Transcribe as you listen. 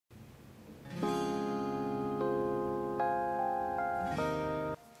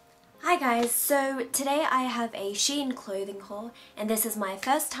guys, so today I have a SheIn clothing haul and this is my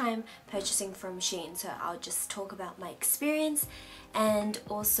first time purchasing from SheIn, so I'll just talk about my experience and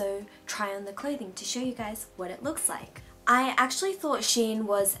also try on the clothing to show you guys what it looks like. I actually thought SheIn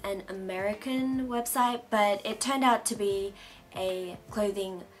was an American website, but it turned out to be a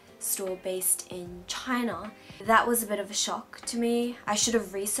clothing store based in China. That was a bit of a shock to me. I should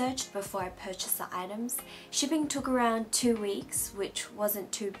have researched before I purchased the items. Shipping took around 2 weeks, which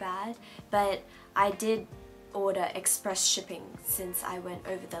wasn't too bad, but I did order express shipping since I went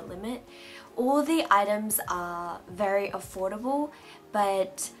over the limit. All the items are very affordable,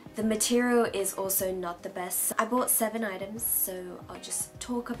 but the material is also not the best. I bought 7 items, so I'll just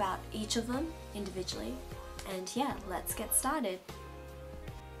talk about each of them individually. And yeah, let's get started.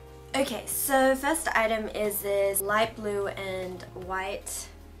 Okay, so first item is this light blue and white.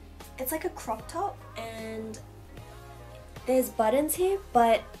 It's like a crop top and there's buttons here,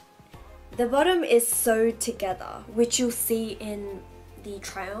 but the bottom is sewed together, which you'll see in the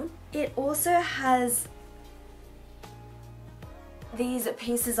try-on. It also has these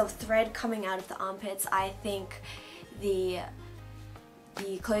pieces of thread coming out of the armpits. I think the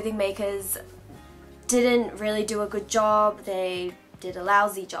clothing makers didn't really do a good job. They did a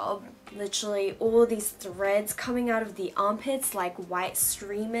lousy job. Literally all these threads coming out of the armpits like white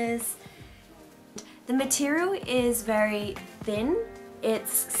streamers. The material is very thin,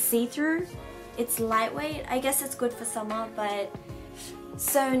 it's see-through, it's lightweight. I guess it's good for summer, but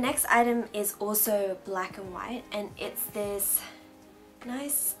so next item is also black and white and it's this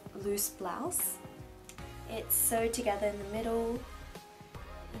nice loose blouse. It's sewed together in the middle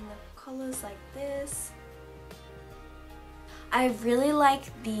and the colors like this. I really like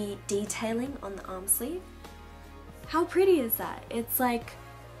the detailing on the arm sleeve. How pretty is that? It's like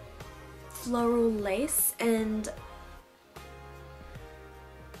floral lace and you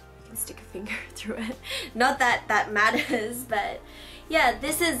can stick a finger through it. Not that that matters, but yeah,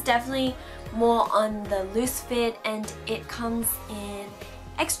 this is definitely more on the loose fit and it comes in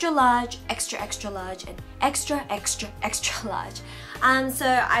extra large, extra large, and extra large.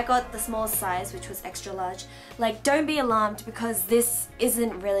 So I got the small size, which was extra large. Like, don't be alarmed because this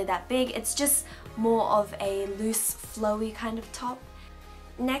isn't really that big. It's just more of a loose, flowy kind of top.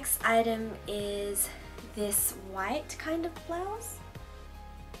 Next item is this white kind of blouse.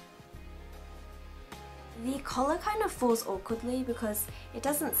 The collar kind of falls awkwardly because it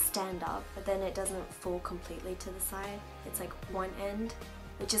doesn't stand up, but then it doesn't fall completely to the side. It's like one end,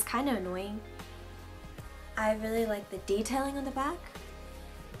 which is kind of annoying. I really like the detailing on the back.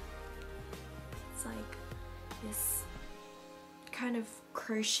 It's like this kind of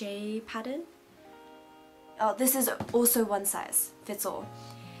crochet pattern. Oh, this is also one size, fits all.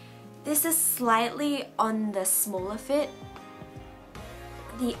 This is slightly on the smaller fit.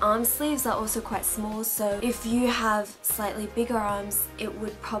 The arm sleeves are also quite small, so if you have slightly bigger arms, it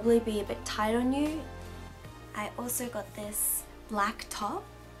would probably be a bit tight on you. I also got this black top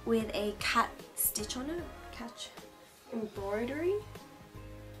with a cat stitch on it, cat embroidery.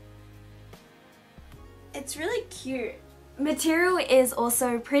 It's really cute. Material is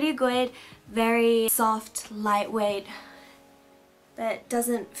also pretty good, very soft, lightweight, but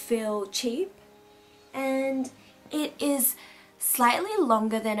doesn't feel cheap. And it is slightly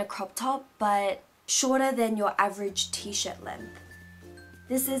longer than a crop top, but shorter than your average t-shirt length.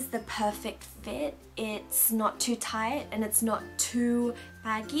 This is the perfect fit. It's not too tight and it's not too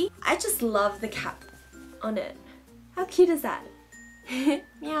baggy. I just love the cap on it. How cute is that?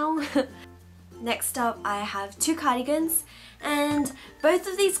 Meow. Next up I have 2 cardigans and both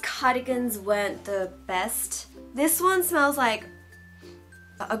of these cardigans weren't the best. This one smells like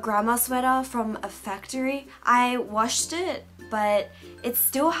a grandma sweater from a factory. I washed it, but it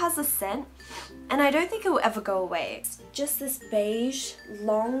still has a scent and I don't think it will ever go away. It's just this beige,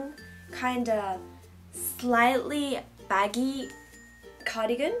 long, kinda slightly baggy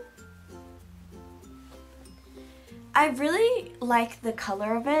cardigan. I really like the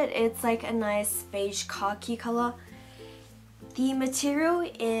color of it. It's like a nice beige khaki color. The material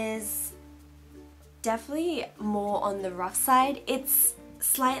is definitely more on the rough side. It's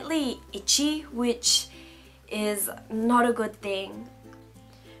slightly itchy, which is not a good thing.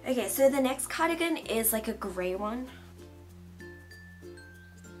 Okay, so the next cardigan is like a grey one.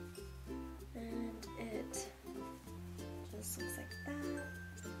 And it just looks like that.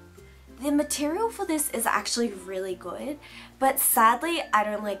 The material for this is actually really good, but sadly I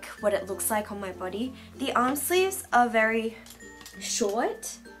don't like what it looks like on my body. The arm sleeves are very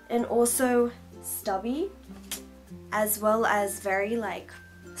short and also stubby, as well as very like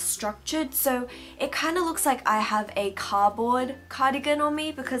structured, so it kind of looks like I have a cardboard cardigan on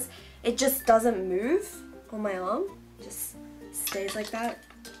me because it just doesn't move on my arm, just stays like that.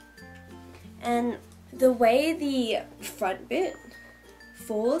 And the way the front bit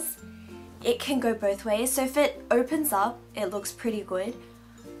falls, it can go both ways. So if it opens up, it looks pretty good.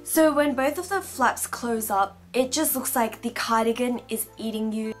 So when both of the flaps close up, it just looks like the cardigan is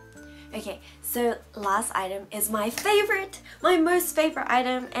eating you. Okay, so last item is my favorite, my most favorite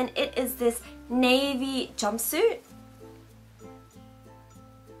item, and it is this navy jumpsuit.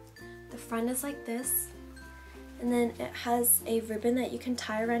 The front is like this, and then it has a ribbon that you can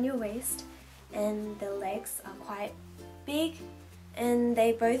tie around your waist, and the legs are quite big, and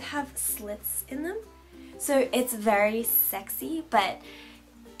they both have slits in them. So it's very sexy, but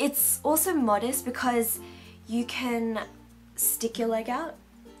it's also modest because you can stick your leg out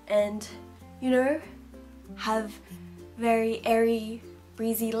and, you know, have very airy,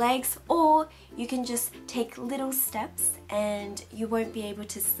 breezy legs, or you can just take little steps and you won't be able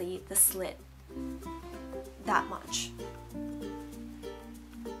to see the slit that much.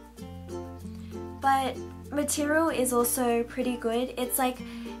 But material is also pretty good. It's like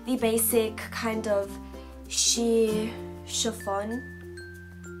the basic kind of sheer chiffon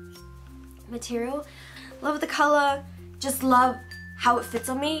material. Love the color, just love how it fits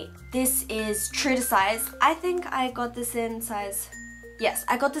on me. This is true to size. I think I got this in size, yes,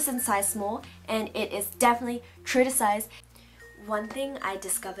 I got this in size small, and it is definitely true to size. One thing I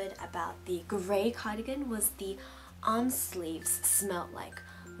discovered about the grey cardigan was the arm sleeves smelled like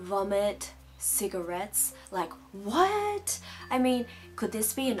vomit, cigarettes. Like, what? I mean, could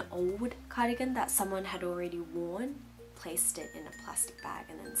this be an old cardigan that someone had already worn, placed it in a plastic bag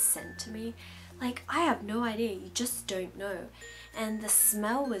and then sent to me? Like, I have no idea, you just don't know. And the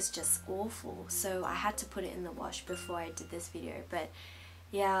smell was just awful, so I had to put it in the wash before I did this video. But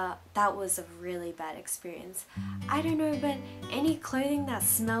yeah, that was a really bad experience. I don't know, but any clothing that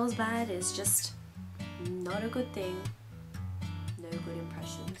smells bad is just not a good thing. No good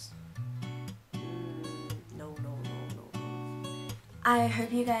impressions. No. I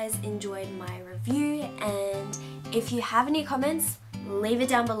hope you guys enjoyed my review, and if you have any comments, leave it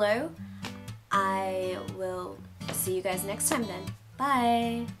down below. I will see you guys next time then.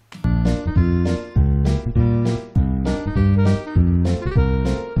 Bye!